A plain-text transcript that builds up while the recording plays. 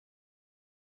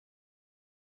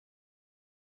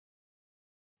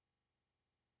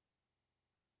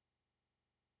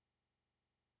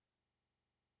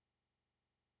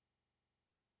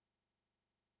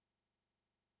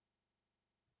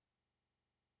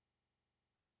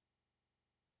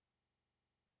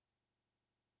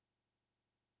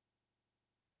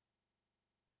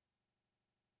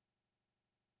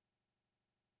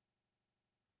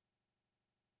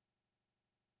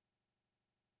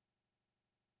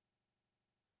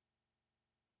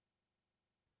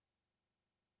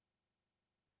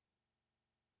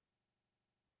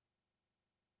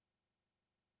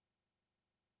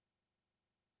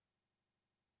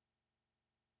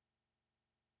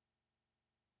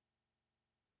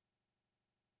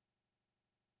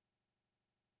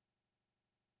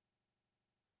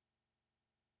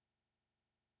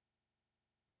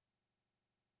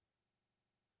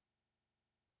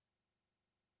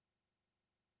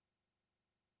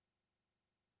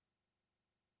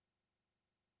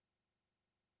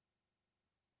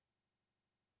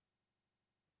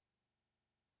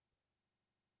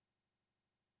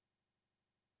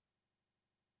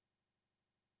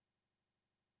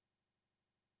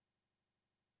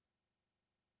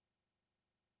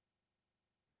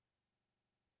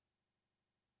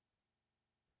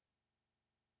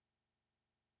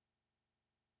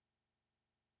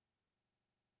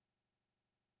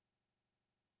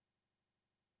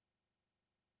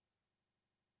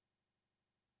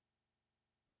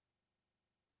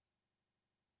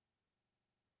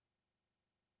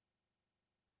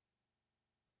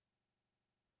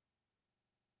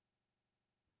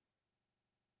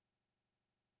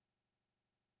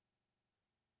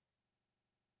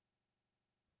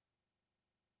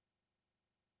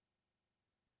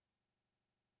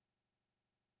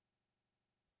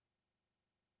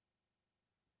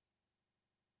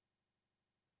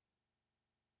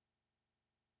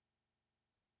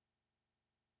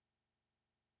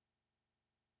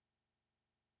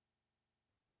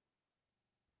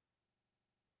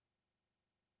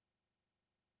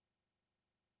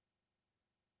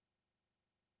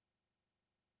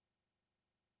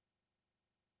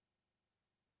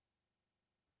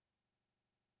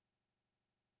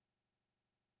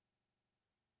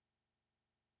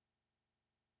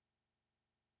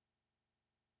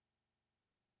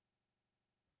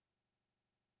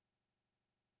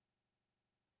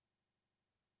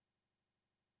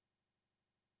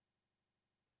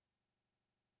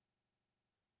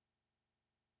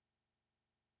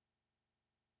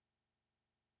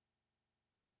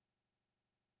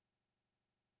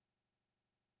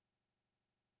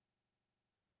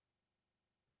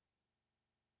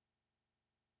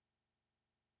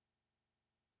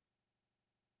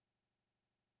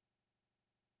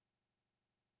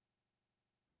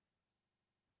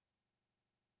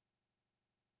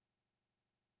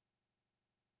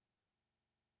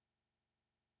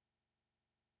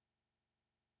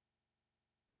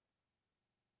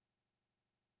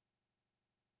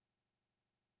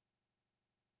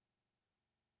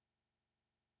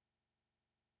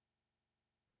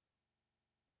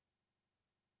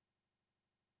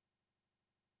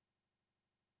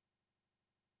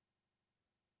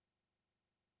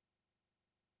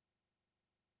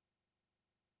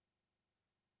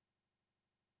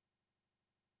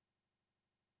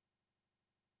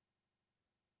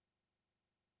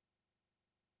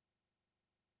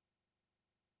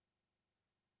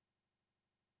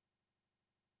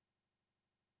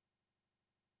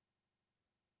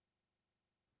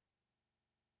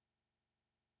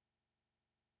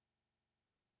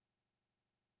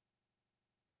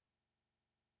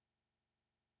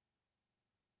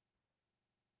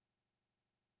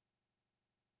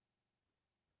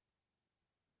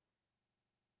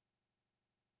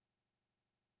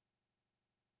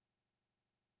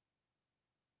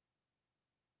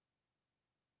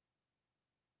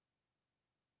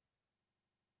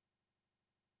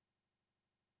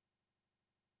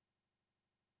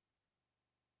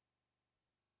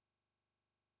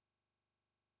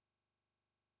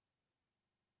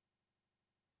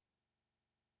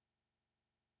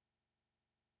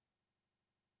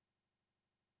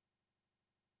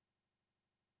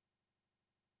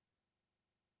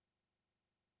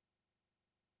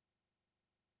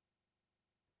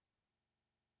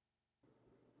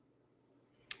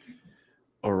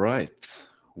All right,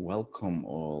 welcome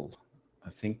all. I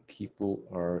think people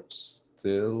are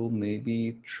still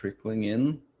maybe trickling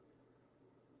in,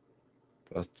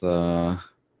 but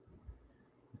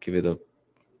give it a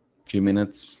few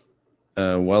minutes.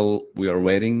 While we are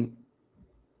waiting,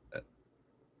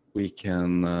 we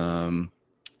can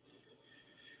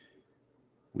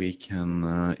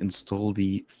install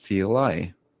the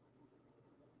CLI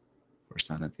for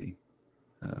Sanity.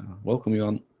 Welcome,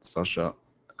 Johan, Sasha,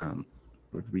 and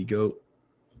Rodrigo.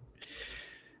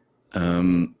 I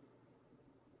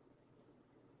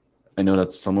know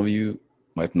that some of you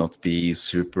might not be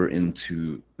super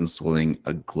into installing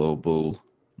a global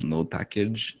node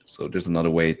package, so there's another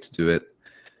way to do it,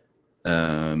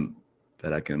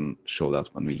 but I can show that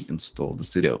when we install the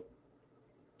studio.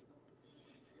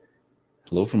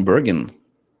 Hello from Bergen.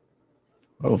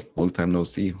 Oh, long time no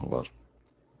see, Håvard.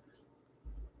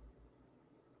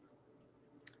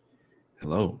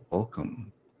 Hello,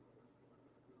 welcome.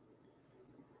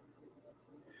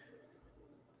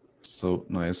 So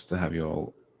nice to have you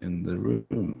all in the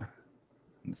room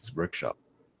in this workshop.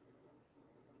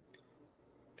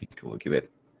 I think we'll give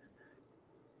it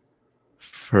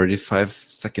 35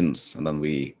 seconds and then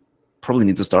we probably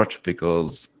need to start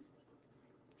because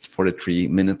 43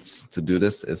 minutes to do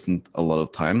this isn't a lot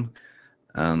of time,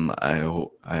 and I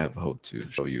have hoped to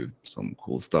show you some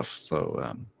cool stuff.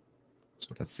 So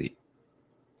let's see.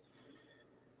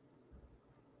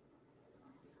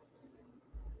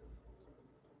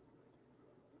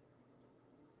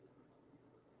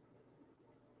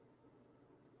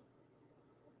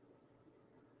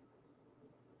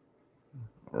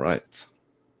 All right.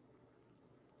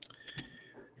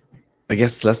 I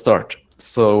guess let's start.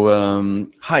 So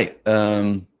hi,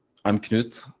 I'm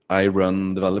Knut. I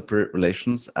run developer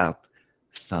relations at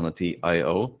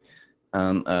Sanity.io.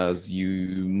 And as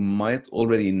you might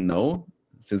already know,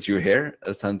 since you're here,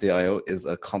 Sanity.io is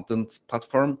a content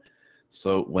platform.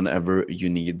 So whenever you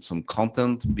need some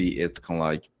content, be it kind of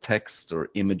like text or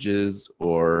images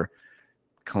or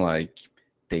kind of like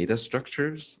data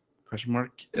structures, question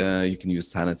mark, you can use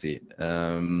Sanity.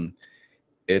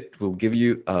 It will give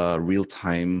you a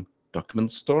real-time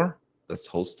document store that's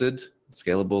hosted,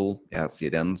 scalable,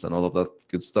 CDNs and all of that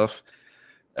good stuff.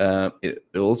 It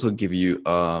will also give you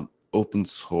open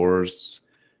source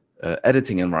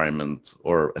editing environment,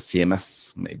 or a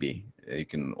CMS maybe. You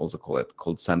can also call it,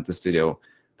 called Sanity Studio,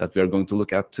 that we are going to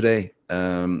look at today.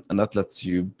 And that lets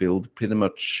you build pretty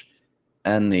much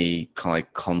any kind of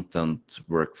like content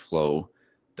workflow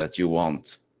that you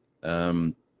want.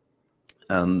 And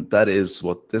that is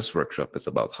what this workshop is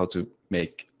about, how to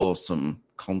make awesome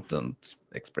content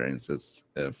experiences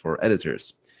for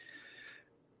editors.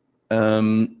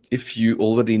 If you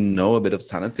already know a bit of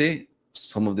Sanity,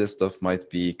 some of this stuff might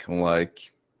be kind of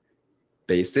like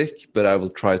basic, but I will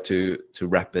try to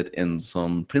wrap it in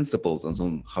some principles and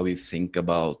some how we think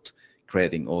about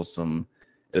creating awesome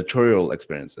editorial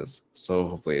experiences. So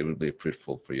hopefully it will be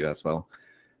fruitful for you as well.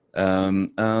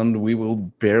 And we will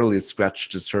barely scratch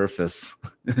the surface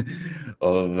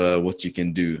of what you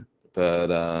can do.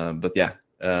 But yeah,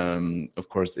 of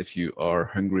course, if you are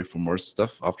hungry for more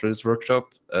stuff after this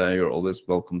workshop, you're always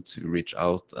welcome to reach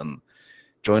out and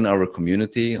join our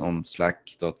community on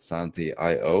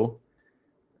slack.sanity.io.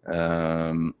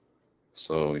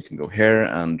 So you can go here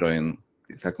and join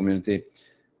the Slack community.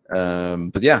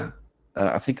 But yeah,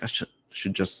 I think I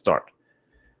should just start.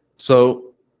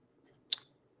 So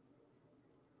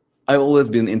I've always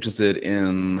been interested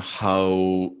in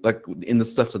how, like, in the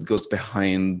stuff that goes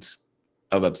behind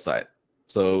a website.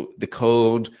 So the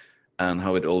code and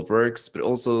how it all works, but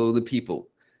also the people.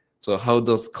 So how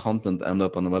does content end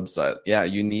up on a website? Yeah,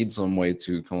 you need some way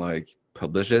to kind of like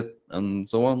publish it and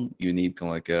so on. You need kind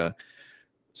of like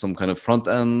some kind of front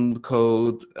end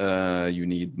code. You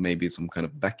need maybe some kind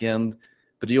of back end,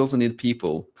 but you also need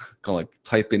people kind of like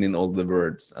typing in all the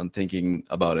words and thinking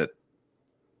about it.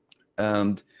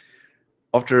 And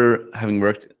after having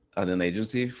worked at an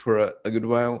agency for a good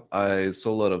while, I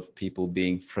saw a lot of people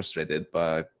being frustrated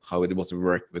by how it was to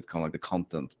work with kind of like the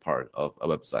content part of a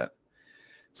website.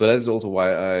 So that is also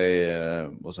why I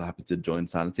was happy to join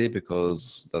Sanity,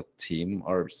 because that team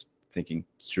are thinking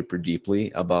super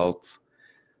deeply about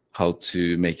how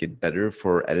to make it better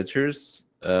for editors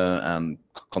and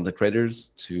content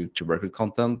creators to work with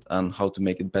content, and how to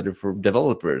make it better for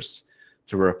developers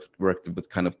to work with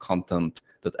kind of content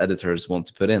that editors want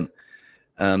to put in.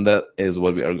 And that is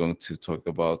what we are going to talk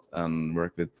about and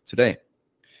work with today.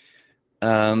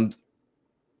 And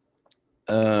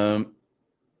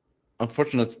I'm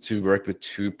fortunate to work with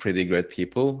two pretty great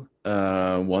people.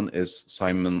 One is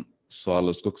Simon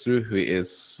Svalo Skogsrud, who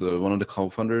is one of the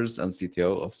co-founders and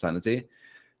CTO of Sanity.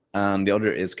 And the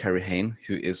other is Carrie Hain,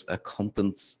 who is a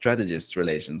content strategist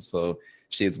relations. So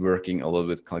she is working a lot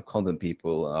with kind of content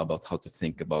people about how to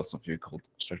think about something called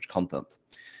structured content.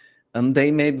 And they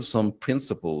made some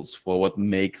principles for what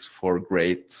makes for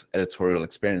great editorial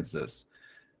experiences.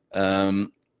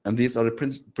 And these are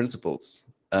the principles.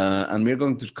 And we're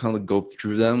going to kind of go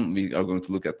through them. We are going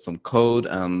to look at some code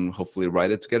and hopefully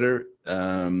write it together.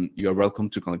 You are welcome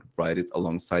to kind of write it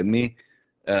alongside me.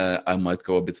 I might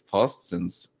go a bit fast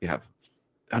since we have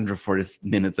 140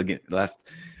 minutes again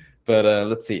left, but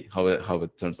let's see how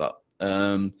it turns out.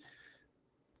 The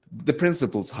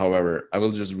principles, however, I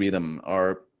will just read them,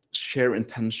 are share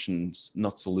intentions,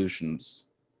 not solutions,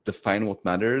 define what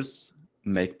matters,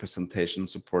 make presentation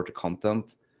support the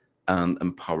content, and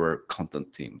empower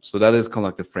content teams. So that is kind of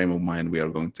like the frame of mind we are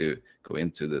going to go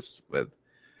into this with.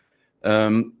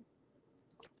 And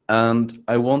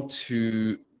I want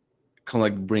to kind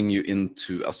of like bring you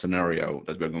into a scenario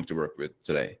that we're going to work with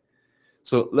today.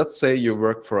 So let's say you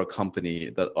work for a company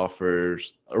that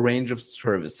offers a range of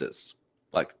services,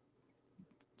 like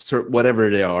whatever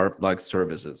they are, like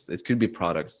services. It could be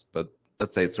products, but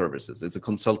let's say services. It's a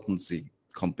consultancy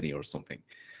company or something.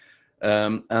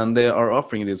 And they are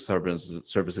offering these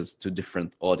services to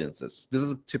different audiences. This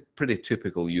is a pretty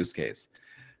typical use case.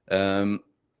 And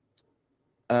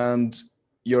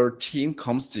your team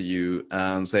comes to you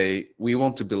and say, we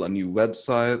want to build a new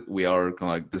website. We are kind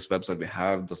of like, this website we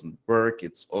have doesn't work.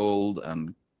 It's old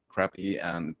and crappy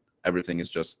and everything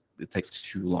is just, it takes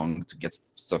too long to get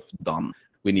stuff done.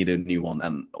 We need a new one.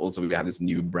 And also we have this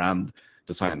new brand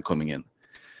design coming in.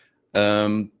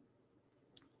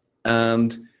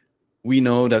 And we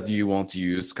know that you want to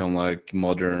use kind of like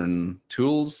modern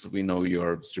tools. We know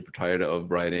you're super tired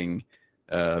of writing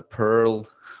Perl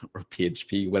or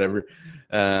PHP, whatever.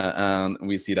 And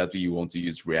we see that you want to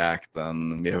use React.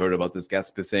 And we heard about this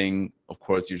Gatsby thing. Of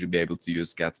course, you should be able to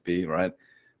use Gatsby, right?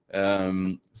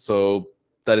 So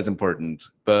that is important.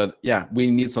 But yeah,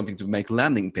 we need something to make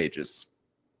landing pages.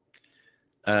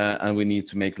 And we need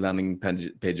to make landing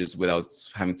pages without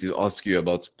having to ask you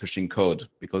about pushing code,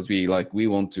 because we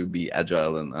want to be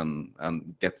agile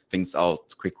and get things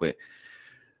out quickly.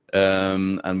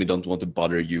 And we don't want to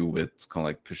bother you with kind of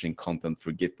like pushing content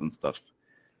through Git and stuff.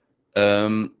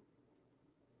 And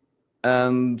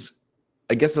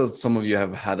I guess as some of you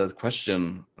have had that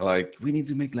question, like, we need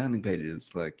to make landing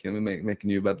pages. Like, can we make a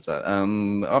new website?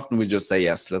 And often we just say,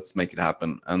 yes, let's make it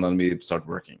happen. And then we start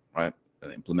working, right?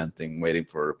 Implementing, waiting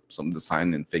for some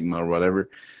design in Figma or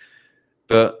whatever.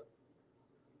 But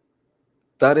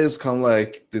that is kind of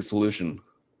like the solution.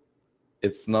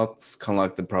 It's not kind of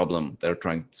like the problem they're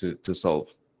trying to solve.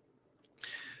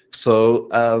 So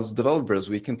as developers,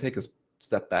 we can take a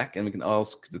step back and we can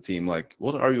ask the team, like,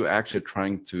 what are you actually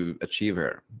trying to achieve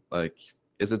here? Like,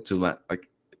 is it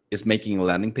is making a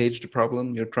landing page the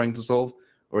problem you're trying to solve,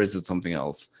 or is it something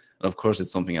else? And of course,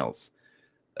 it's something else.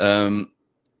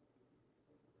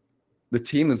 The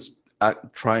team is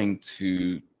trying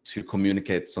to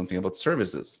communicate something about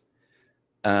services.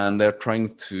 And they're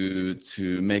trying to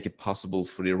make it possible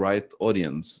for the right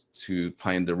audience to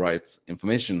find the right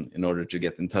information in order to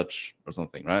get in touch or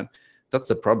something, right? That's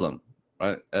the problem,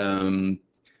 right? The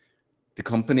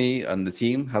company and the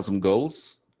team has some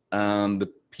goals, and the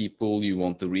people you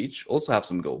want to reach also have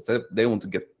some goals. They want to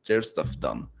get their stuff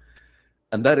done.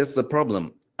 And that is the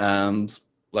problem. And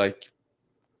like,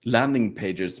 landing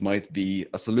pages might be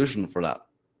a solution for that.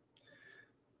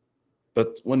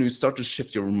 But when you start to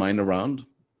shift your mind around,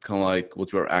 kind of like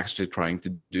what you're actually trying to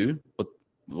do,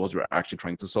 what you're actually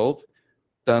trying to solve,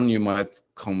 then you might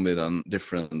come with a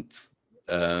different,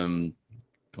 kind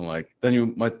of like, then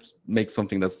you might make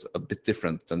something that's a bit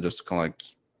different than just kind of like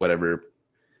whatever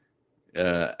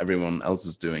everyone else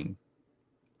is doing.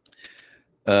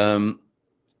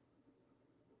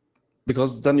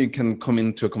 Because then you can come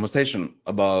into a conversation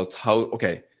about how,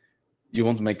 okay, you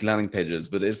want to make landing pages,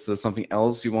 but is there something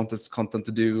else you want this content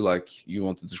to do? Like, you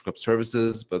want to describe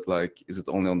services, but like, is it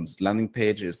only on this landing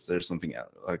page? Is there something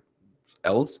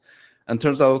else? And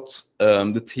turns out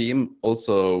the team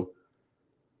also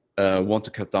want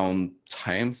to cut down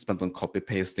time spent on copy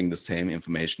pasting the same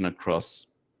information across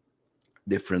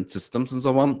different systems and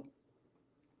so on.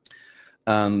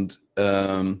 And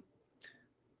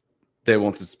they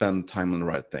want to spend time on the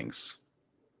right things.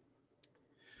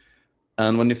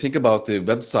 And when you think about the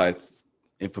website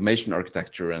information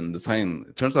architecture and design,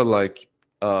 it turns out like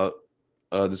a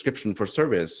description for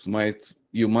service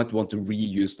you might want to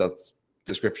reuse that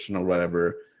description or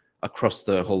whatever across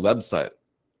the whole website.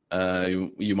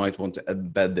 You might want to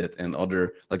embed it in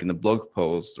other, like in a blog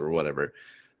post or whatever.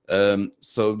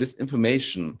 So this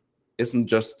information isn't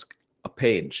just a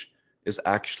page, it's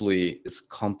actually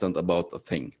content about a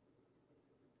thing.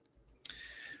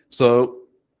 So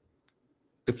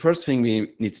the first thing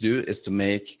we need to do is to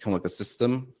make kind of like a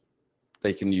system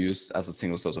they can use as a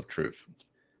single source of truth.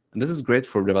 And this is great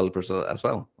for developers as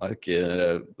well. Like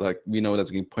we know that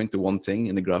we can point to one thing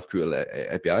in the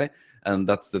GraphQL API, and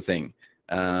that's the thing.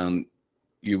 And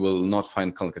you will not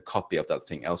find kind of like a copy of that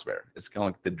thing elsewhere. It's kind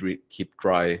of like the keep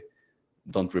dry,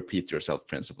 don't repeat yourself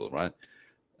principle, right?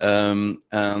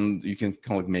 And you can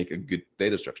kind of like make a good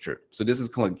data structure. So this is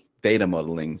kind of like data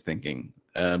modeling thinking,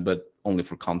 but only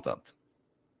for content.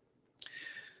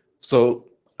 So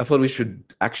I thought we should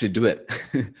actually do it.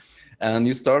 And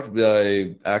you start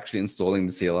by actually installing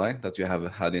the CLI that you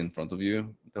have had in front of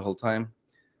you the whole time.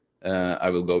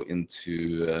 I will go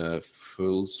into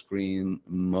full screen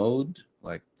mode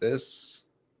like this.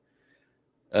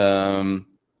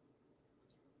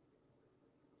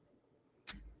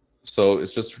 So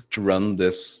it's just to run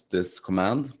this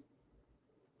command.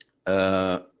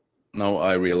 Now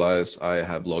I realize I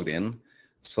have logged in.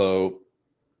 So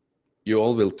you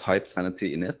all will type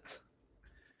Sanity in it.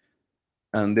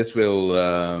 And this will,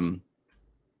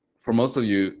 for most of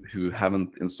you who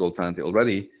haven't installed Sanity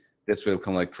already, this will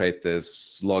kind of like create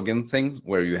this login thing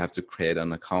where you have to create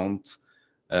an account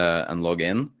and log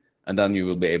in. And then you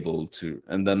will be able to,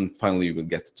 and then finally you will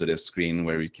get to this screen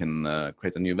where you can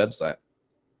create a new website.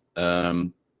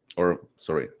 Or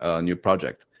sorry, a new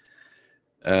project.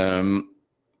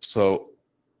 So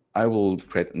I will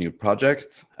create a new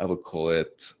project. I will call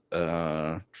it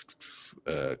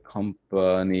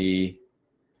company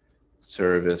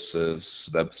services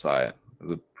website.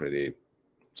 It's a pretty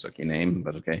sucky name,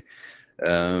 but okay.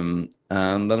 And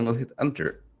then we'll hit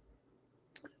enter.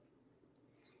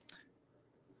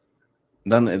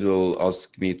 Then it will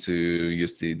ask me to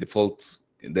use the default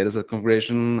dataset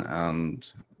configuration, and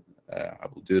I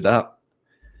will do that.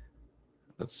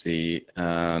 Let's see,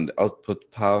 and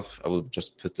output path, I will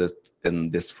just put it in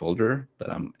this folder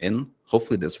that I'm in.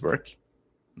 Hopefully this works.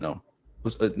 No,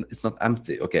 it's not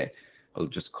empty. Okay, I'll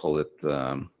just call it.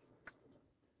 I'll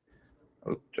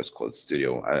just call it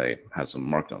Studio. I have some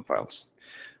Markdown files,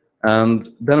 and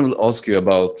then I will ask you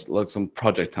about like some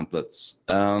project templates.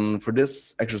 And for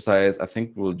this exercise, I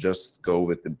think we'll just go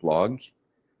with the blog,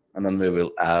 and then we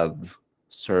will add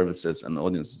services and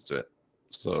audiences to it.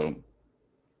 So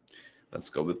let's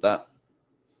go with that.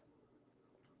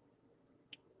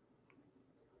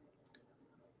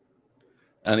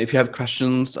 And if you have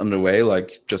questions underway,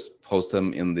 like just post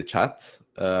them in the chat.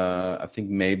 I think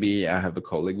maybe I have a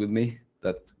colleague with me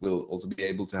that will also be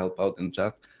able to help out in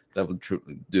chat. That will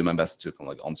do my best to kind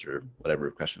of like answer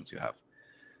whatever questions you have.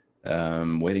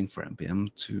 Waiting for npm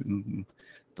to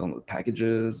download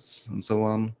packages and so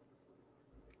on.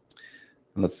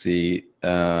 Let's see.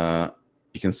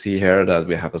 You can see here that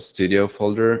we have a studio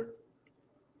folder.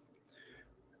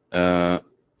 Let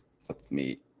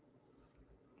me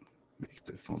make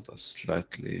the font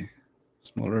slightly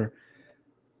smaller.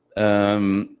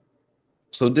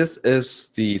 So this is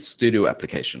the studio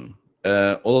application.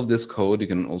 All of this code you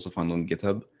can also find on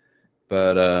GitHub,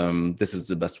 but this is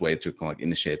the best way to kind of like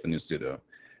initiate a new studio.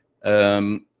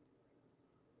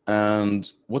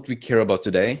 And what we care about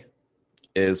today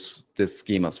is this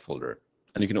schemas folder.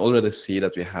 And you can already see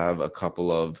that we have a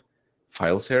couple of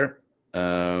files here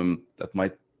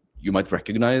that you might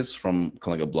recognize from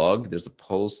kind of like a blog. There's a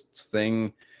post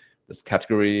thing, there's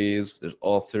categories, there's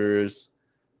authors,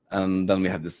 and then we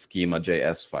have the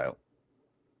schema.js file.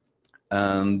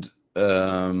 And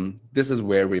this is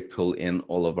where we pull in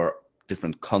all of our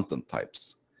different content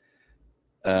types.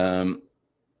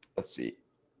 Let's see.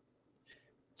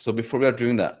 So before we are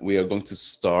doing that, we are going to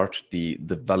start the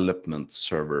development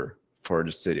server for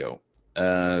the studio.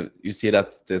 You see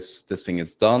that this thing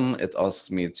is done. It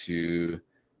asks me to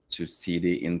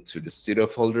cd into the studio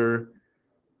folder,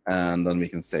 and then we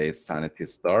can say sanity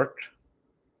start.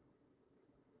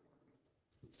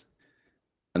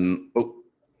 And oh,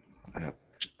 I have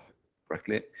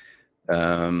correctly.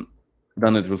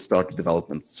 Then it will start the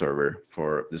development server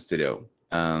for the studio,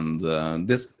 and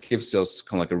this gives us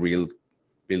kind of like a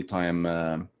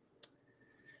real-time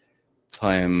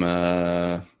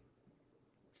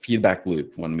feedback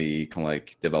loop when we can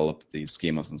like develop the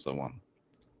schemas and so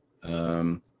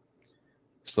on.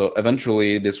 So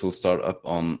eventually this will start up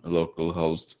on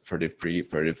localhost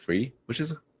 3333, which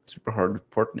is a super hard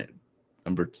port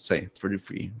number to say.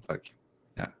 33, like,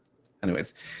 yeah.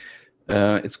 Anyways,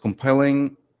 it's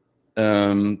compiling.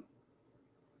 While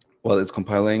it's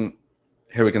compiling,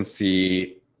 here we can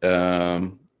see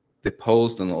the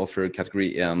post and author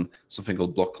category and something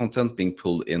called block content being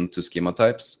pulled into schema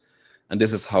types. And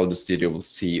this is how the studio will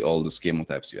see all the schema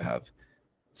types you have.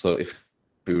 So if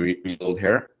we reload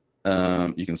here,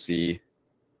 you can see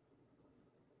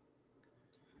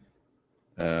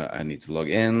I need to log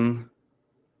in.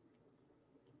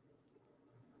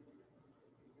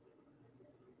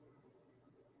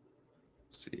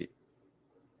 See.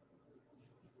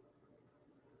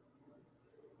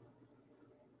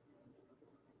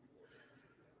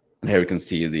 And here we can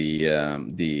see the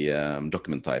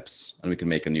document types, and we can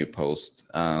make a new post.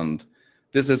 And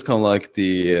this is kind of like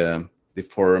the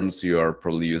forums you are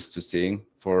probably used to seeing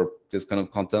for this kind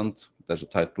of content. There's a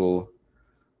title.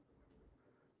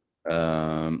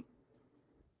 Oh,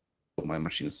 my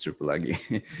machine is super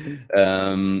laggy.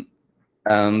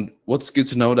 And what's good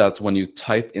to know that when you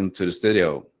type into the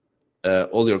studio,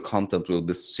 all your content will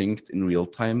be synced in real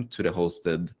time to your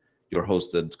hosted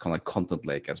kind of like content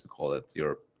lake, as we call it,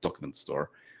 your document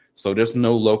store. So there's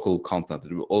no local content.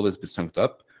 It will always be synced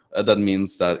up. That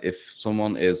means that if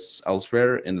someone is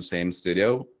elsewhere in the same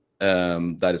studio,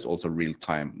 that is also real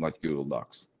time, like Google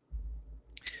Docs.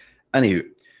 Anywho,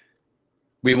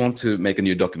 we want to make a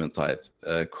new document type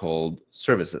called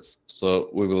services. So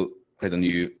we will create a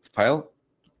new file,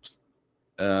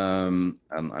 and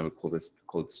I will call it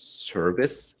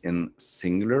service in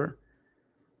singular.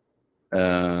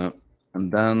 And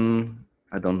then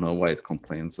I don't know why it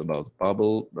complains about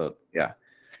bubble, but yeah.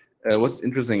 What's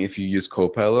interesting, if you use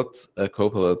Copilot,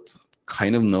 Copilot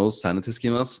kind of knows Sanity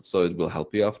schemas, so it will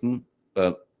help you often,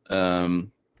 but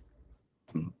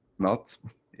not.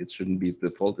 It shouldn't be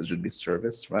default, it should be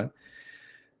service, right?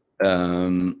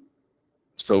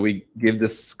 So we give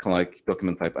this kind of like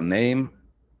document type a name,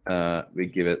 we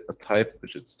give it a type,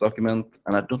 which is document,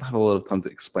 and I don't have a lot of time to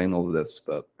explain all of this,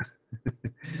 but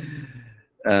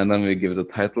and then we give it a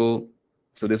title.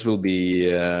 So this will be,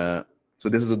 so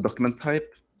this is a document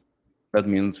type. That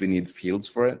means we need fields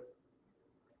for it.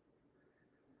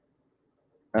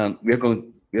 And we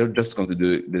are just going to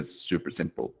do this super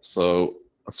simple. So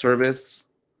a service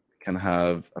can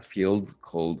have a field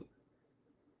called,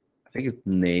 I think it's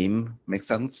name, makes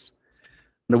sense.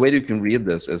 And the way you can read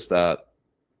this is that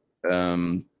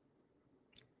in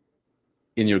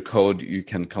your code, you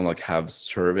can kind of like have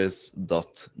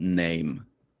service.name,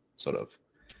 sort of.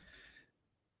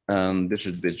 And this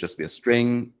should just be a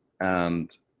string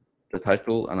and the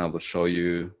title, and I will show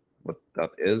you what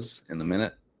that is in a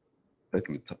minute. That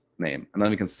can be name. And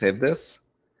then we can save this.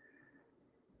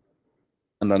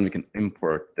 And then we can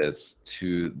import this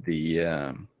to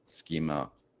the schema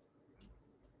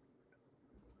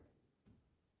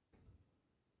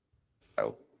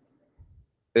file.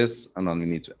 This, and then we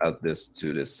need to add this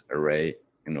to this array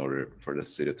in order for the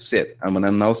studio to see it. And when I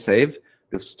now save,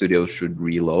 the studio should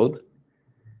reload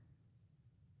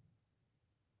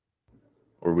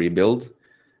or rebuild,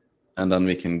 and then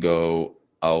we can go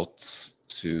out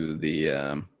to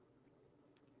the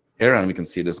here, and we can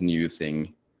see this new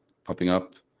thing popping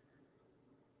up.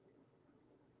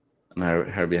 And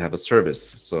here we have a service,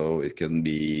 so it can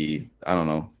be, I don't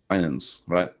know, finance,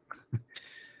 right?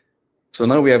 So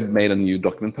now we have made a new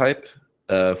document type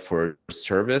for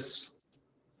service.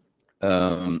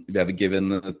 We have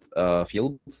given it a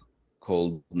field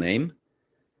called name.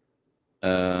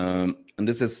 And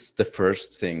this is the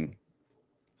first thing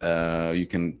you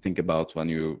can think about when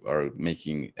you are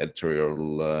making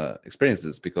editorial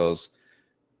experiences, because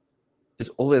it's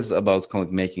always about kind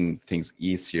of making things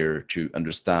easier to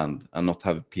understand and not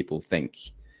have people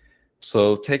think.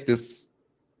 So take this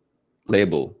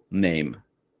label, name.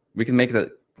 We can make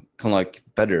that kind of like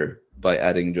better by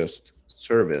adding just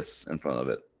service in front of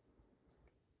it.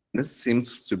 This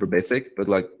seems super basic, but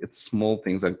like it's small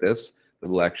things like this that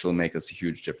will actually make us a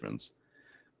huge difference.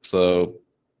 So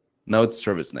now it's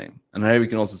service name, and here we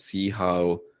can also see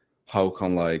how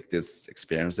kind of like this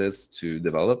experience is to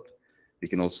develop. We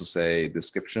can also say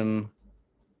description,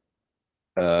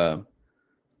 the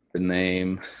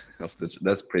name of this.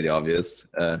 That's pretty obvious.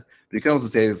 But you can also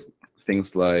say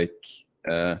things like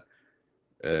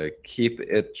keep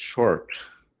it short,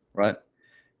 right?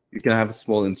 You can have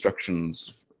small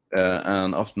instructions,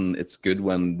 and often it's good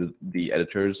when the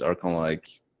editors are kind of like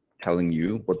telling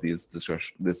you what this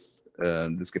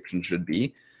description should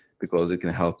be, because it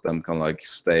can help them kind of like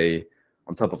stay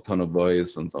on top of tone of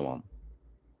voice and so on.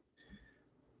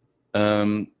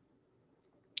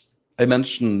 I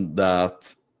mentioned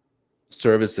that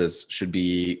services should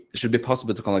be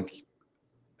possible to kind of like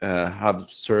have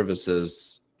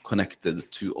services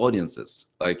connected to audiences.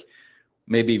 Like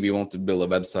maybe we want to build a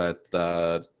website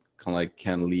that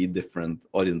can lead different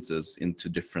audiences into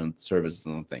different services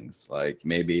and things. Like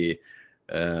maybe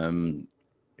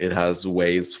it has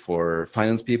ways for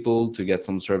finance people to get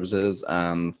some services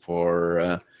and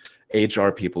for HR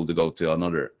people to go to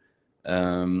another.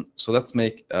 So let's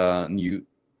make a new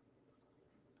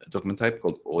document type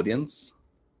called audience.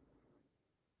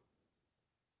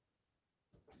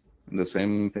 And the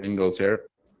same thing goes here.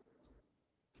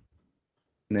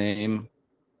 Name,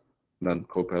 then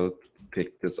Copilot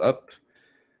pick this up.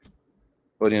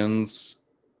 Audience,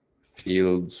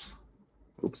 fields,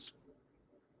 oops.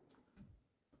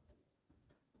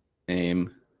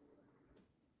 Name,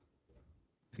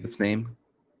 its name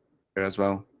here as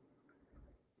well.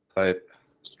 Type,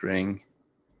 string,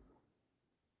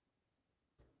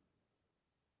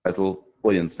 title,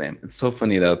 audience name. It's so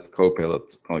funny that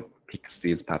Copilot kind of picks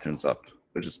these patterns up,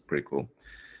 which is pretty cool.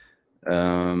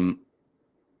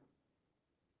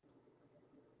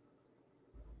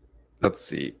 Let's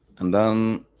see, and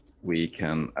then we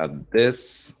can add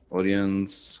this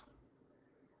audience.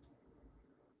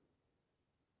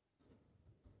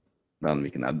 Then we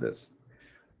can add this.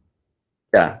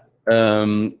 Yeah,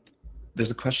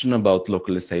 there's a question about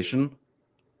localization.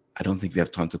 I don't think we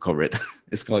have time to cover it.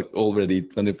 It's like already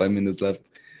 25 minutes left.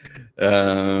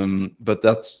 But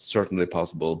that's certainly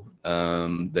possible.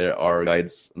 There are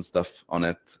guides and stuff on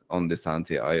it on the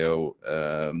Sanity.io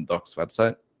docs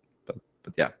website. But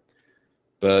yeah,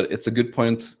 but it's a good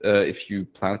point. If you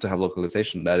plan to have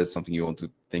localization, that is something you want to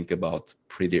think about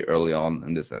pretty early on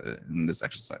in this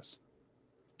exercise.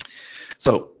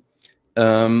 So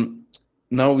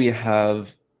now we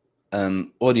have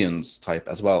an audience type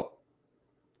as well.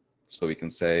 So we can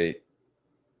say,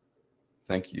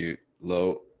 thank you,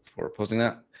 Lo, for posting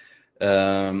that.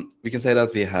 We can say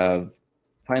that we have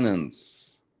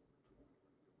finance.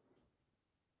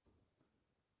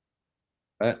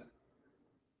 Right?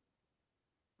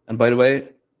 And by the way,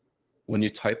 when you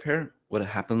type here, what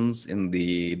happens in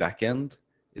the backend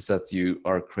is that you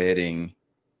are creating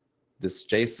this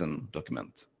JSON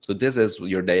document. So this is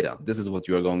your data. This is what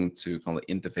you are going to kind of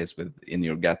interface with in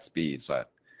your Gatsby side.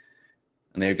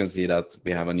 And here you can see that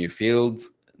we have a new field,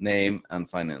 name, and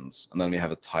finance. And then we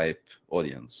have a type,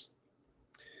 audience.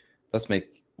 Let's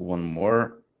make one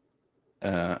more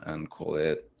and call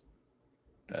it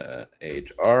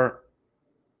HR.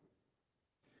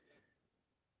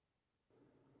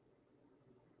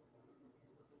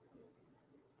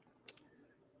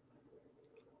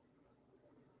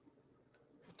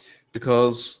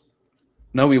 Because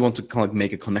now we want to kind of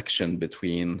make a connection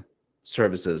between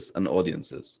services and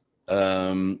audiences.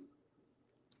 And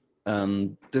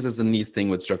this is a neat thing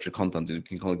with structured content. You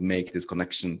can kind of make this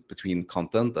connection between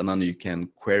content, and then you can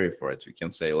query for it. You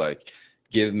can say, like,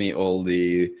 give me all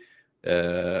the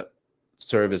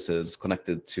services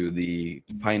connected to the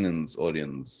finance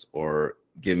audience, or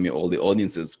give me all the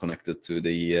audiences connected to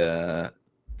the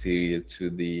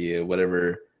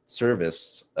whatever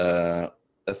service.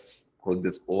 Let's call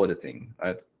this auditing,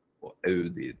 right? Or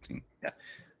auditing, yeah.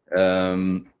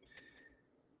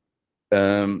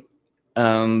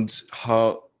 And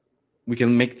how we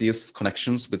can make these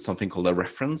connections with something called a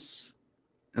reference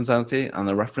in Sanity, and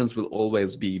a reference will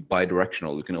always be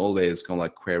bi-directional. You can always kind of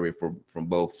like query from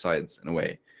both sides in a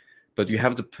way, but you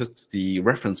have to put the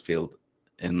reference field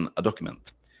in a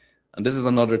document. And this is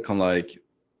another kind of like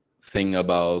thing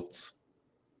about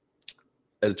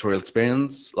editorial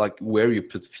experience, like where you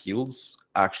put fields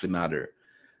actually matter.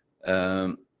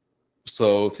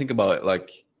 So think about it, like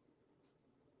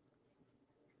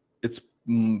it's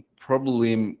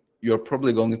probably, you're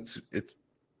probably going to, it's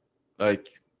like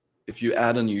if you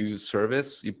add a new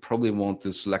service, you probably want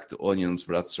to select the audience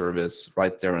for that service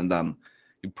right there and then.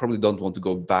 You probably don't want to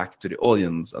go back to the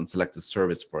audience and select the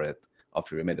service for it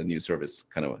after you made a new service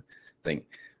kind of a thing.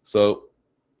 So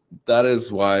that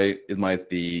is why it might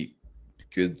be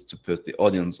good to put the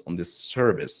audience on this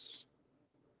service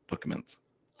document.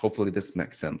 Hopefully this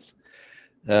makes sense.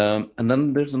 And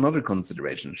then there's another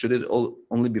consideration. Should it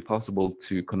only be possible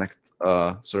to connect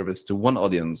a service to one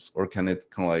audience, or can it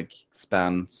kind of like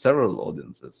span several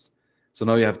audiences? So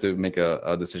now you have to make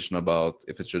a decision about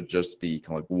if it should just be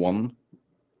kind of like one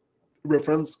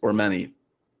reference or many.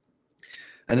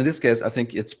 And in this case, I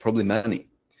think it's probably many.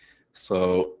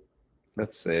 So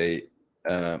let's say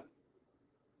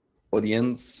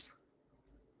audience,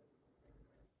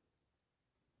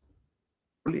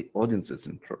 really audiences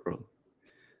in plural.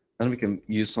 Then we can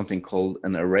use something called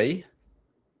an array.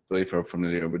 So if you're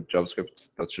familiar with JavaScript,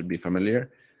 that should be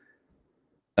familiar.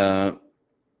 And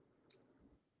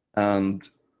an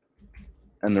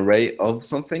array of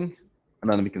something,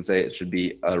 and then we can say it should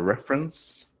be a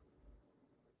reference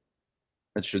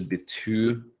it should be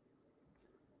to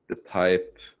the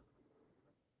type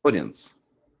audience.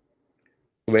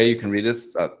 The way you can read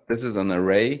this, this is an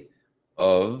array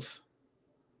of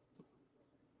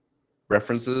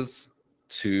references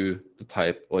to the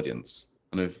type audience.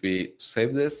 And if we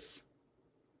save this,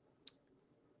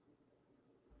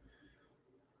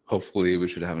 hopefully we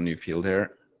should have a new field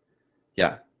here.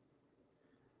 Yeah.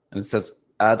 And it says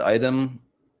add item,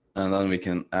 and then we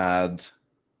can add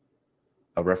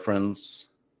a reference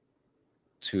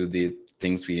to the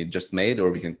things we just made,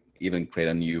 or we can even create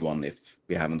a new one if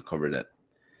we haven't covered it.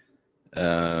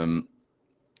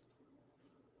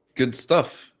 Good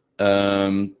stuff.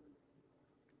 And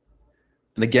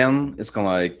again, it's kind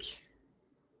of like,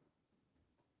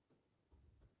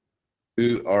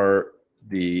 who are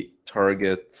the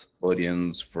target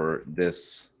audience for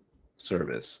this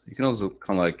service? You can also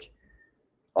kind of like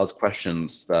ask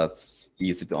questions that's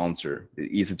easy to answer,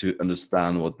 easy to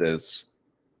understand what this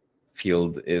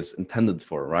field is intended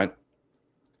for, right?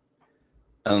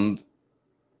 And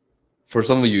for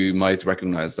some of you might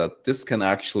recognize that this can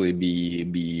actually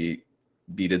be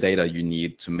the data you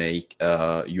need to make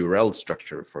a URL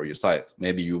structure for your site.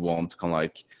 Maybe you want kind of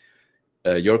like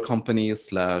your company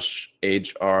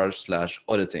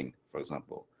 /HR/auditing, for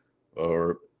example,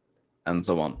 and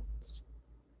so on.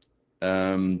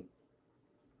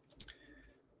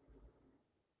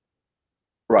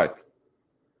 Right.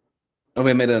 Now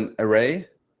we made an array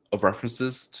of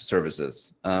references to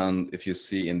services. And if you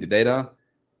see in the data,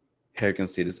 here you can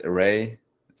see this array.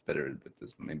 It's better with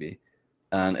this maybe.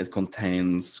 And it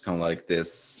contains kind of like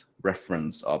this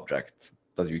reference object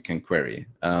that you can query.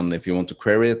 And if you want to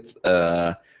query it,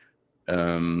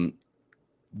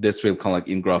 this will kind of like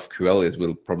in GraphQL, it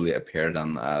will probably appear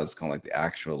then as kind of like the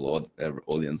actual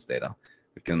audience data.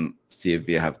 We can see if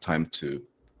we have time to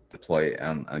deploy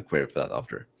and query for that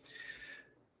after.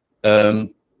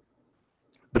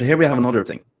 But here we have another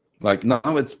thing. Like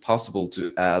now it's possible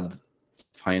to add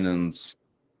finance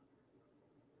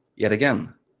yet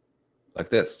again, like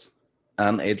this,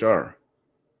 and HR.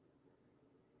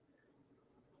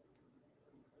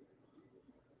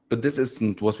 But this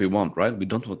isn't what we want, right? We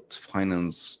don't want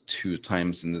finance 2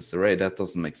 times in this array. That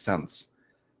doesn't make sense.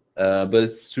 But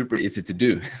it's super easy to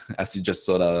do, as you just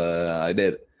saw that I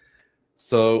did.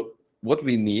 So what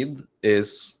we need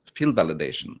is field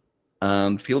validation.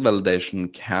 And field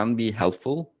validation can be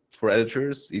helpful for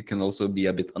editors. It can also be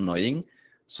a bit annoying.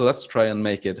 So let's try and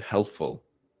make it helpful.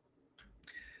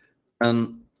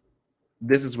 And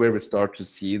this is where we start to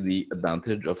see the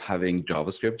advantage of having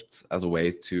JavaScript as a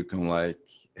way to kind of like,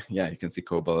 yeah, you can see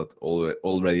Cobalt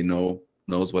already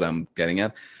knows what I'm getting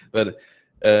at. But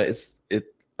it's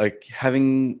like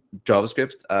having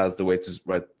JavaScript as the way to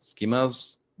write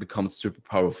schemas becomes super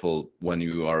powerful when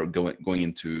you are going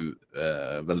into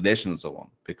validation and so on,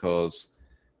 because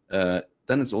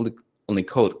then it's only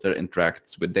code that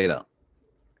interacts with data.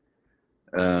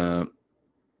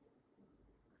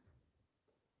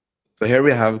 So here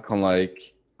we have kind of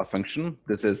like a function.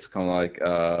 This is kind of like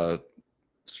a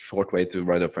short way to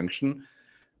write a function.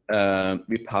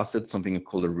 We pass it something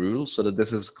called a rule, so that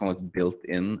this is kind of like built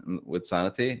in with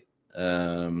Sanity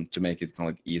to make it kind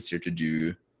of like easier to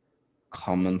do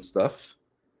common stuff.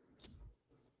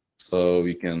 So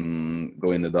we can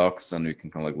go in the docs and we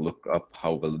can kind of like look up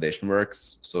how validation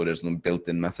works. So there's no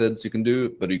built-in methods you can do,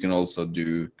 but you can also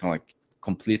do kind of like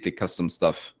completely custom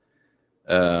stuff.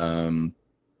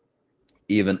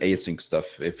 Even async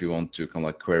stuff if you want to kind of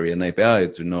like query an API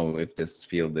to know if this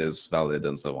field is valid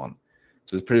and so on.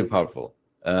 So it's pretty powerful.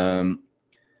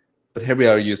 But here we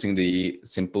are using the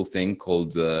simple thing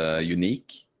called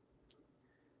unique.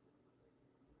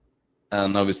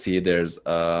 And now we see there's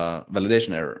a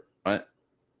validation error, right?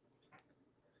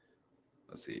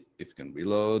 Let's see if we can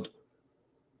reload.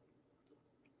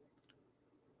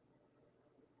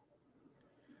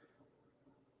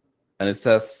 And it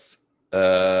says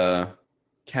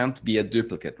can't be a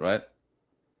duplicate, right?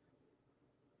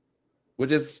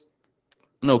 Which is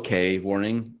an okay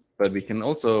warning, but we can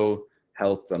also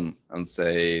help them and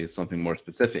say something more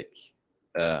specific.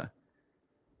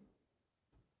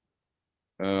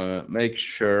 Make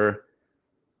sure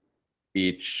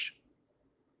each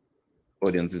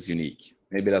audience is unique.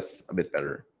 Maybe that's a bit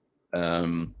better.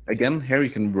 Again, here you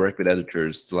can work with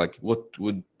editors to like, what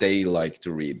would they like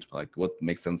to read? Like what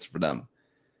makes sense for them?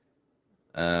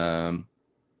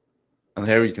 And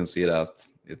here you can see that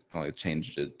it probably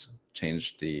changed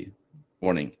the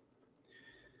warning.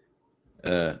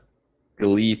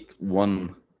 Delete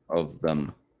one of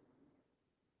them,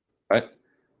 right?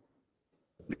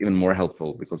 Even more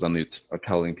helpful because then you are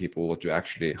telling people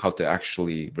how to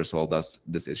actually resolve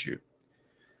this issue.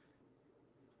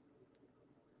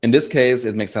 In this case,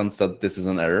 it makes sense that this is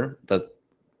an error, that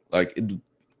like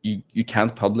you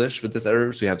can't publish with this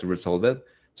error, so you have to resolve it.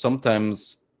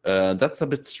 Sometimes that's a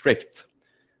bit strict.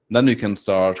 Then you can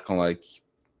start kind of like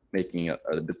making it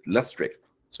a bit less strict.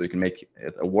 So you can make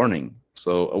it a warning.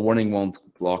 So a warning won't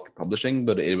block publishing,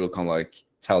 but it will kind of like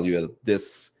tell you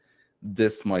that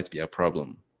this might be a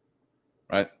problem,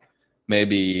 right?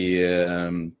 Maybe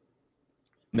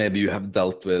maybe you have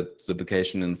dealt with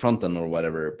duplication in front end or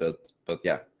whatever, but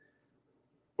yeah.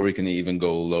 Or you can even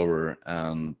go lower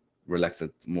and relax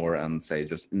it more and say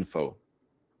just info.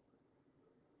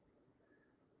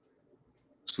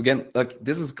 So again, like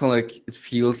this is kind of like, it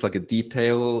feels like a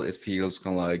detail, it feels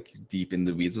kind of like deep in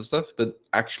the weeds of stuff, but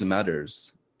actually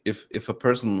matters. If a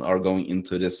person are going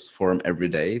into this forum every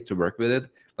day to work with it,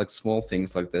 like small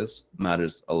things like this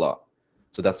matters a lot.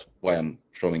 So that's why I'm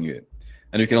showing you.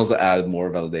 And you can also add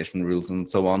more validation rules and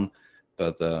so on,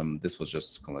 but this was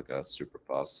just kind of like a super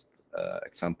fast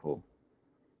example.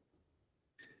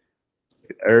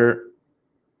 Error.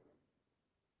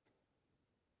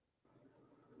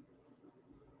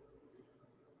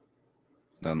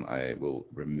 Then I will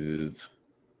remove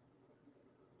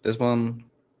this one,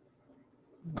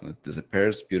 and it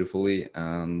disappears beautifully,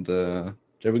 and there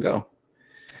we go.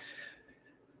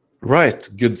 Right,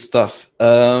 good stuff.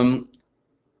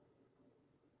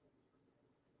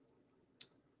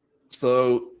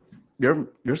 So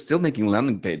you're still making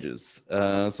landing pages.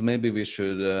 So maybe we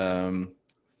should,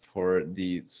 for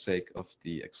the sake of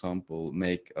the example,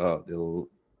 make a little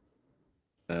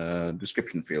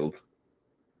description field.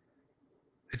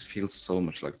 It feels so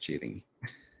much like cheating.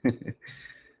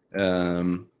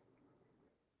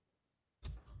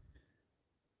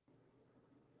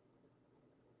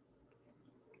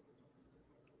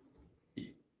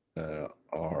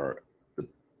 Are the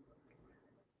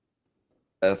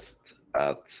best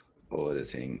at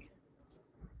auditing.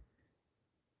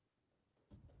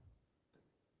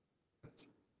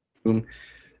 Boom.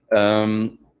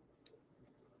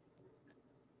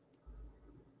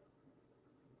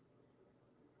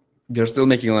 We are still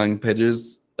making landing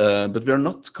pages, but we are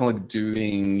not kind of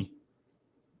doing.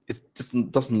 It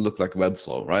doesn't look like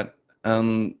Webflow, right?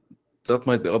 And that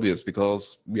might be obvious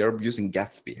because we are using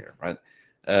Gatsby here, right?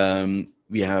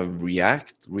 We have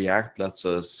React. React lets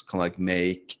us kind of like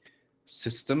make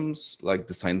systems, like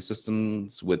design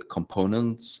systems with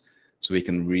components, so we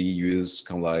can reuse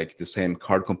kind of like the same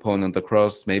card component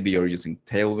across. Maybe you're using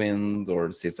Tailwind or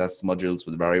CSS modules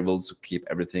with variables to keep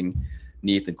everything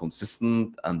neat and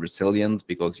consistent and resilient,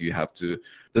 because you have to,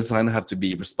 the design have to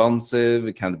be responsive,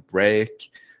 it can't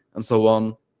break, and so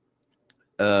on.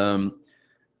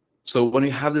 So when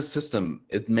you have this system,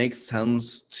 it makes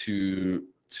sense to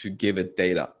give it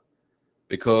data,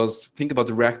 because think about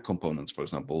the React components, for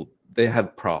example. They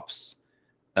have props,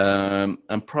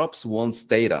 and props wants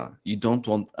data. You don't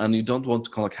want to kind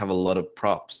of like have a lot of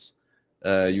props.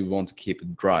 You want to keep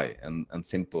it dry and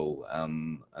simple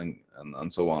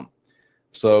and so on.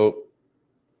 So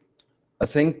I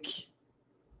think,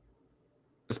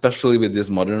 especially with these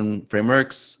modern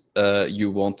frameworks, you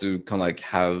want to kind of like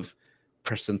have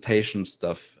presentation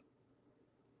stuff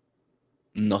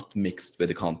not mixed with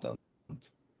the content.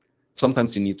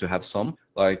 Sometimes you need to have some,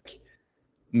 like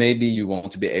maybe you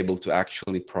want to be able to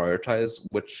actually prioritize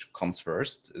which comes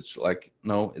first. It's like,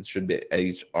 no, it should be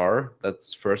HR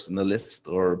that's first in the list,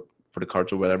 or for the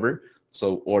cards or whatever.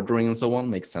 So ordering and so on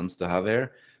makes sense to have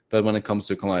here. But when it comes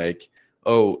to kind of like,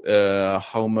 oh,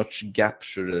 how much gap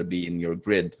should there be in your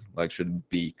grid? Like, should it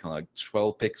be kind of like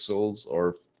 12 pixels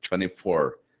or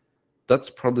 24? That's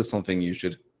probably something you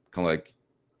should kind of like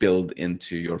build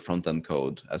into your front-end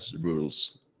code as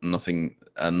rules. Nothing,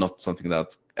 not something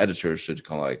that editors should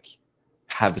kind of like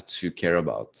have to care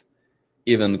about.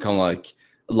 Even kind of like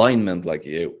alignment, like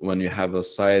when you have a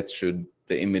site, should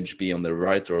the image be on the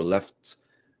right or left,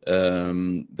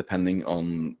 depending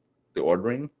on the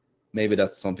ordering? Maybe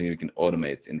that's something you can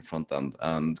automate in front end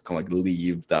and kind of like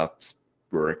leave that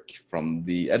work from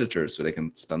the editors so they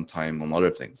can spend time on other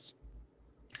things.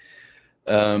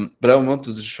 But I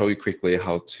wanted to show you quickly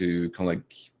how to kind of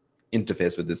like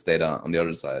interface with this data on the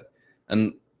other side.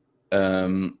 And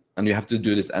you have to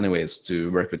do this anyways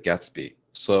to work with Gatsby.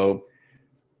 So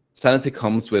Sanity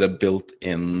comes with a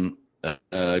built-in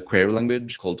query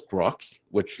language called Grok,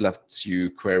 which lets you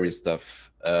query stuff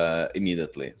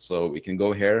immediately. So we can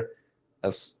go here,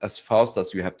 as fast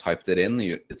as you have typed it in,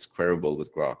 it's queryable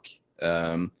with Grok,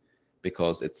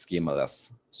 because it's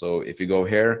schemaless. So if you go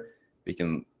here, we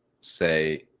can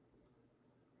say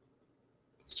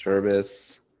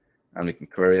service, and we can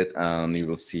query it, and you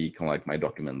will see kind of like my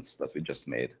documents that we just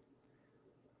made.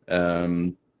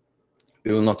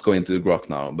 We will not go into Grok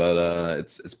now, but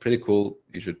it's pretty cool.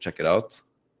 You should check it out.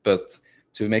 But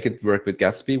to make it work with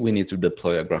Gatsby, we need to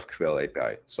deploy a GraphQL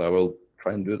API. So I will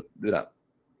try and do that.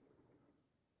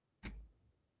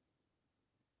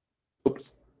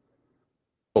 Oops.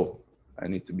 Oh, I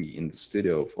need to be in the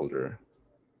studio folder.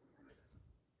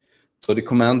 So the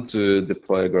command to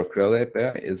deploy a GraphQL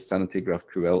API is Sanity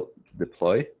GraphQL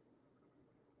deploy.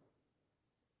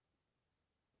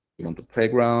 We want the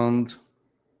playground.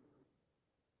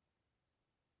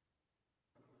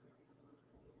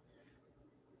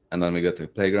 And then we go to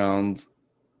playground.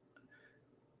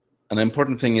 And the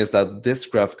important thing is that this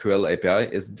GraphQL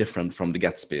API is different from the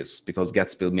Gatsby's because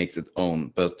Gatsby makes its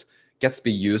own, but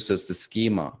Gatsby uses the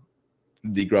schema,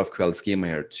 the GraphQL schema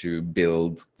here, to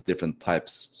build different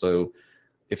types. So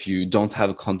if you don't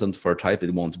have content for a type,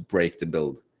 it won't break the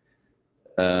build.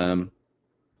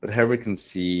 But here we can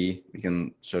see, we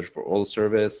can search for all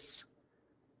service.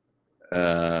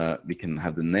 We can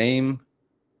have the name,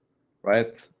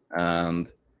 right? And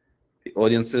the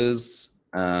audiences,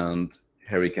 and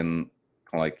here we can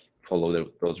kind of like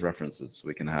follow those references.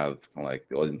 We can have kind of like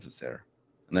the audiences there.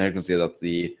 And then you can see that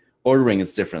the ordering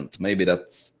is different. Maybe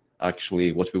that's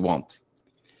actually what we want.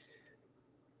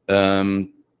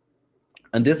 And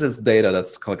this is data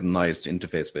that's kind of like nice to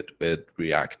interface with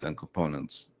React and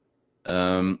components.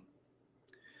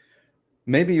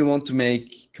 Maybe you want to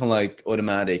make kind of like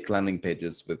automatic landing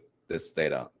pages with this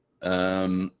data.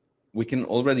 We can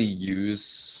already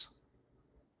use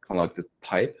kind of like the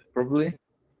type, probably.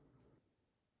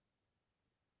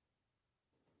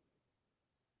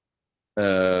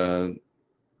 So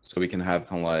we can have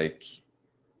kind of like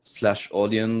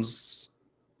 /audience,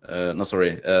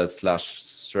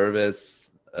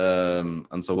 /service,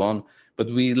 and so on. But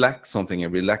we lack something here.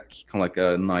 We lack kind of like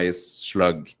a nice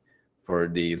slug for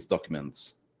these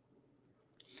documents.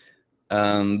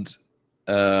 And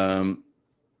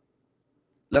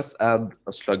let's add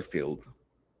a slug field.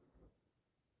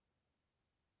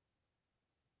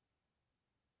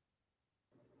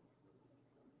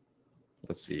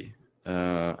 Let's see.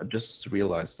 I just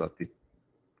realized that the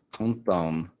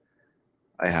countdown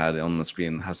I had on the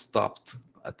screen has stopped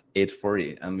at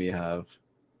 8:40, and we have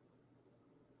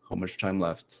how much time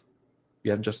left? We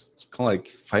have just kind of like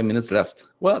 5 minutes left.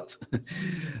 What?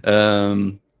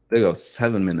 There you go,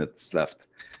 7 minutes left.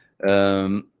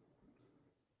 Let's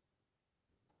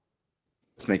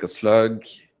make a slug.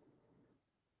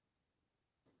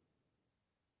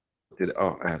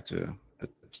 Oh, I have to put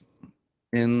this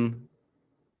in.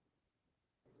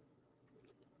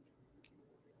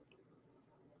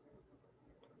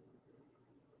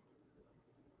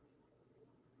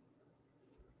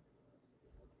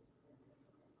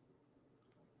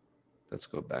 Let's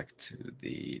go back to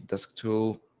the desk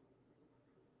tool,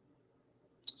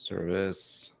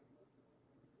 service,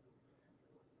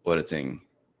 auditing.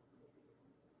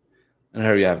 And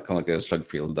here you have kind of like a slug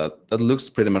field that looks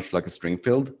pretty much like a string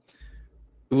field.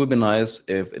 It would be nice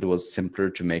if it was simpler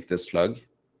to make this slug.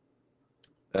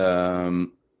 So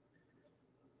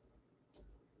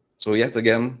yet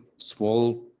again,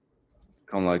 small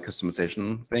kind of like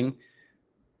customization thing.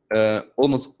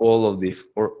 Almost all of the,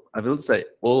 or I will say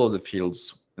all of the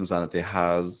fields in Sanity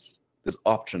has this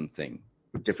option thing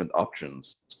with different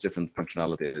options, different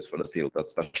functionalities for the field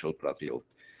that's special for that field.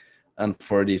 And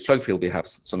for the slug field, we have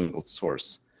something called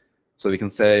source. So we can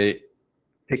say,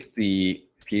 pick the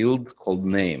field called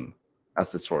name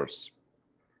as the source.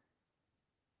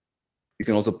 You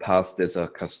can also pass this a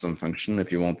custom function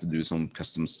if you want to do some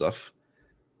custom stuff.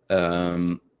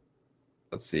 Let's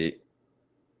see.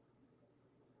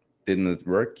 Didn't it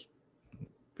work?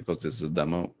 Because this is a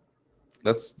demo.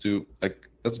 Let's go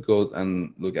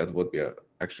and look at what we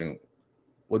actually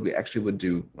would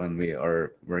do when we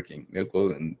are working. We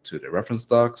go into the reference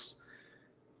docs,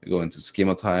 we go into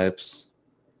schema types,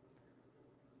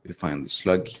 we find the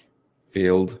slug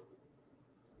field,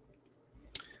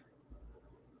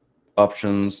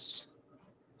 options,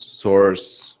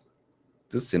 source.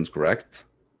 This seems correct.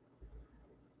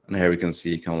 And here we can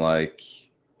see kind of like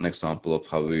an example of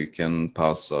how we can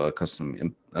pass a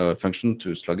custom function to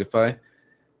Slugify.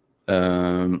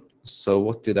 So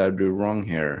what did I do wrong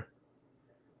here?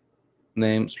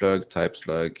 Name, slug, type,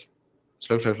 slug,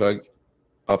 slug,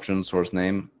 option, source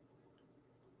name.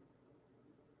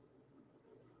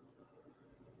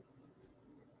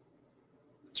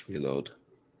 Let's reload.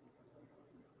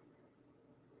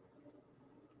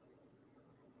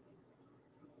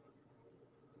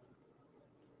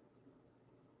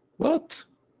 What?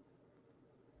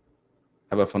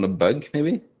 Have I found a bug,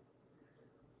 maybe?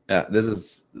 Yeah, this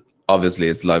is obviously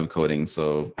it's live coding,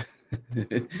 so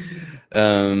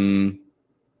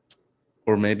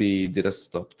Or maybe did I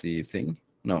stop the thing?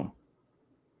 No.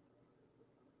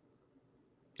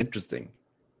 Interesting.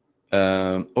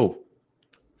 Oh,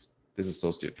 this is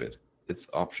so stupid. It's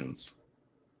options.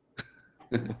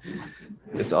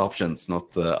 It's options,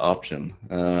 not the option.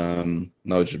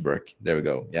 No, it should work. There we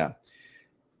go. Yeah.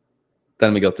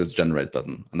 Then we got this generate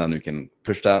button, and then we can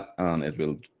push that, and it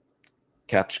will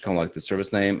catch kind of like the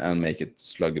service name and make it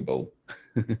sluggable.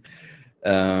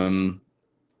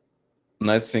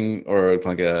 Nice thing, or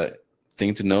like a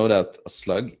thing to know, that a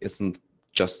slug isn't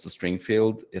just a string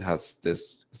field. It has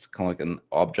this, it's kind of like an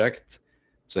object.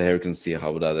 So here you can see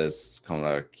how that is kind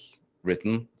of like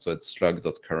written. So it's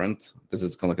slug.current. This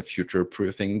is kind of like a future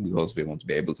proofing because we want to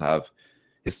be able to have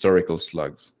historical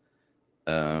slugs.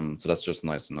 So that's just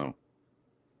nice to know.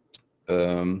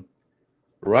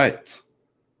 Right.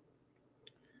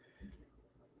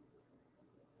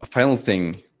 A final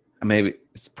thing, and maybe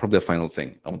it's probably a final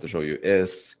thing I want to show you,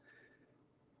 is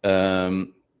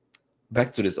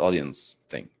back to this audience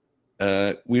thing.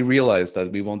 We realized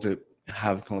that we want to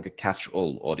have kind of like a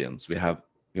catch-all audience. We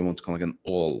want to kind of like an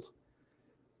all.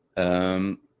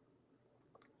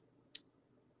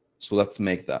 So let's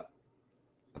make that.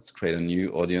 Let's create a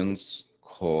new audience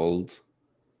called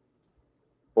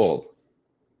all.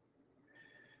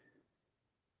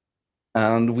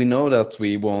 And we know that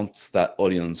we want that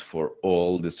audience for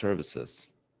all the services.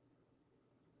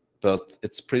 But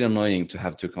it's pretty annoying to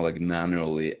have to kind of like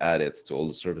manually add it to all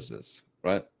the services,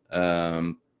 right?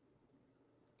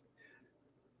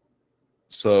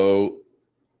 So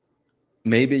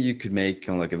maybe you could make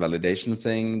kind of like a validation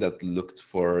thing that looked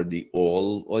for the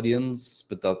all audience,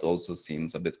 but that also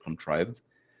seems a bit contrived.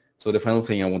 So the final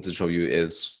thing I want to show you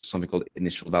is something called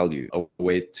initial value, a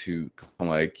way to kind of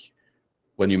like,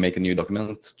 when you make a new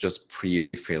document, just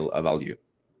pre-fill a value.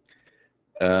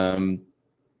 And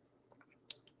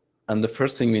the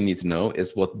first thing we need to know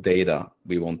is what data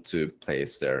we want to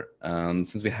place there. And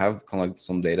since we have kind of like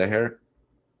some data here,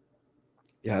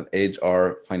 you have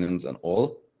HR, finance, and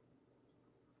all.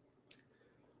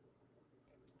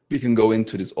 We can go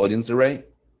into this audience array,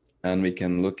 and we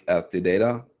can look at the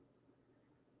data.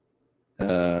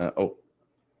 Let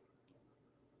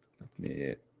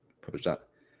me publish that.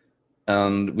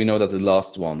 And we know that the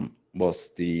last one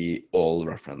was the all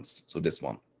reference, so this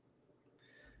one.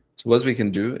 So what we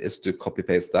can do is to copy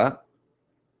paste that.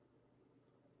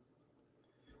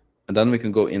 And then we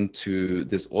can go into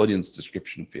this audience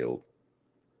description field.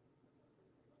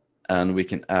 And we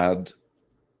can add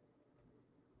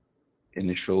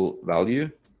initial value.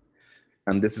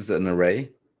 And this is an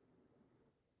array.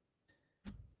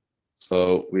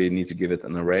 So we need to give it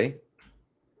an array.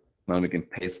 Now we can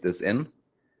paste this in.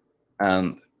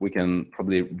 And we can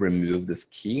probably remove this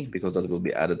key because that will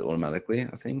be added automatically,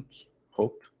 I think,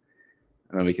 hope.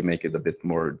 And then we can make it a bit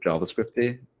more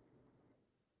JavaScripty,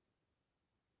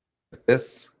 like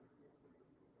this.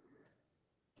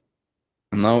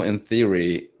 And now in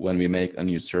theory, when we make a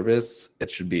new service, it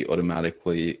should be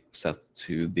automatically set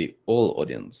to the all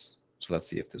audience. So let's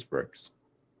see if this works.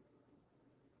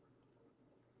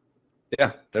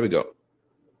 Yeah, there we go.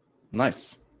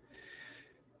 Nice.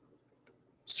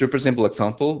 Super simple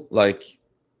example, like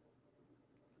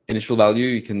initial value,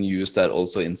 you can use that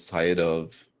also inside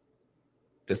of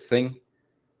this thing.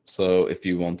 So if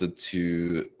you wanted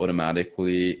to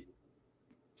automatically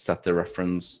set the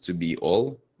reference to be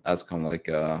all as kind of like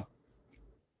a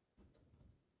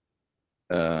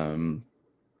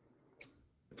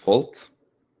default,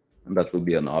 and that will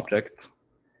be an object.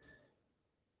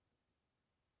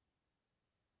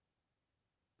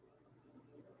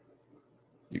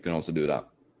 You can also do that.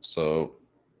 So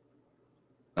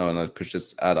now when I push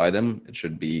this add item, it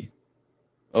should be,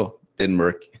 oh, didn't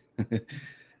work.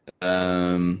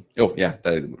 Oh yeah,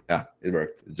 it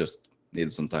worked. It just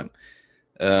needed some time.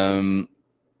 So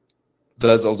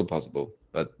that's also possible,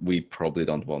 but we probably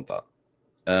don't want that.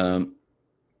 A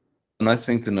nice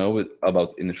thing to know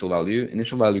about initial value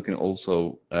can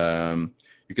also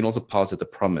pass it a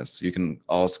promise. You can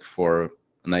ask for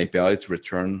an API to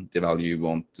return the value you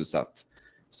want to set.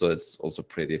 So it's also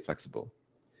pretty flexible.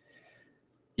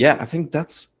 Yeah, I think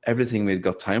that's everything we've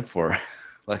got time for.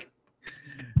 Like,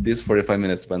 these 45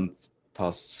 minutes went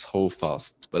past so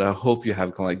fast, but I hope you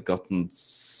have kind of like gotten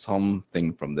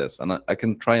something from this, and I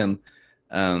can try and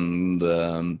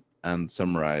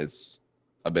summarize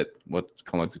a bit what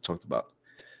kind of like we talked about.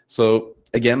 So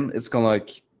again, it's kind of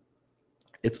like,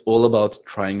 it's all about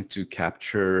trying to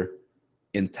capture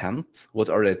intent. What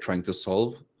are they trying to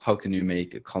solve? How can you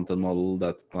make a content model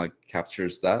that like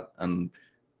captures that and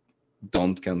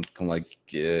don't kind of like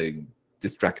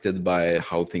distracted by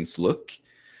how things look?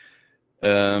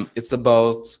 It's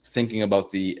about thinking about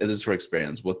the editor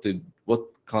experience. What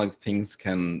kind of things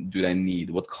do they need?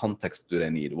 What context do they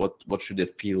need? What should the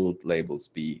field labels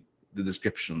be? The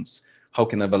descriptions. How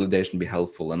can a validation be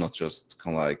helpful and not just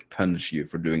kind of like punish you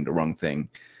for doing the wrong thing?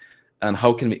 And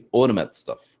how can we automate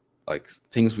stuff? Like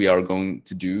things we are going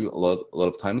to do a lot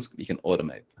of times we can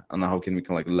automate. And how can we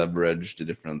kind of like leverage the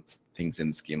different things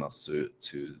in schemas to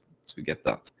get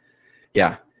that?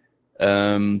 Yeah.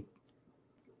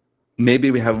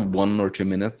 Maybe we have 1 or 2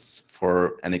 minutes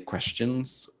for any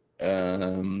questions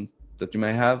that you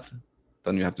may have.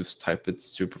 Then you have to type it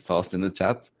super fast in the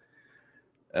chat.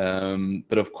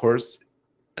 But of course,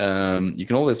 you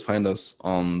can always find us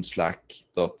on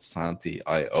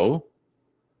slack.sanity.io.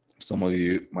 Some of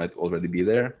you might already be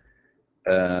there.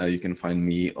 You can find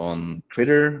me on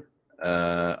Twitter.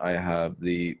 I have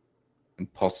the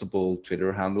impossible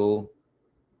Twitter handle,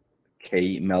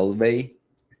 Melvær.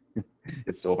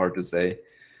 It's so hard to say.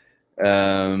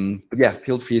 But yeah,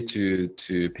 feel free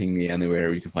to ping me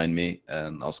anywhere you can find me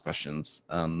and ask questions.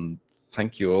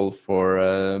 Thank you all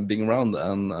for being around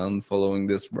and following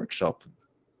this workshop.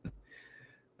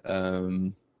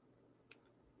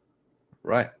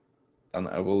 Right, and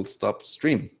I will stop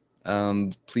stream.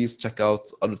 And please check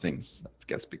out other things at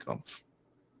GatsbyConf.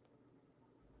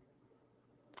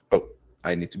 Oh,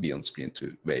 I need to be on screen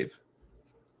to wave.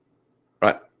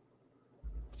 Right,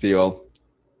 see you all.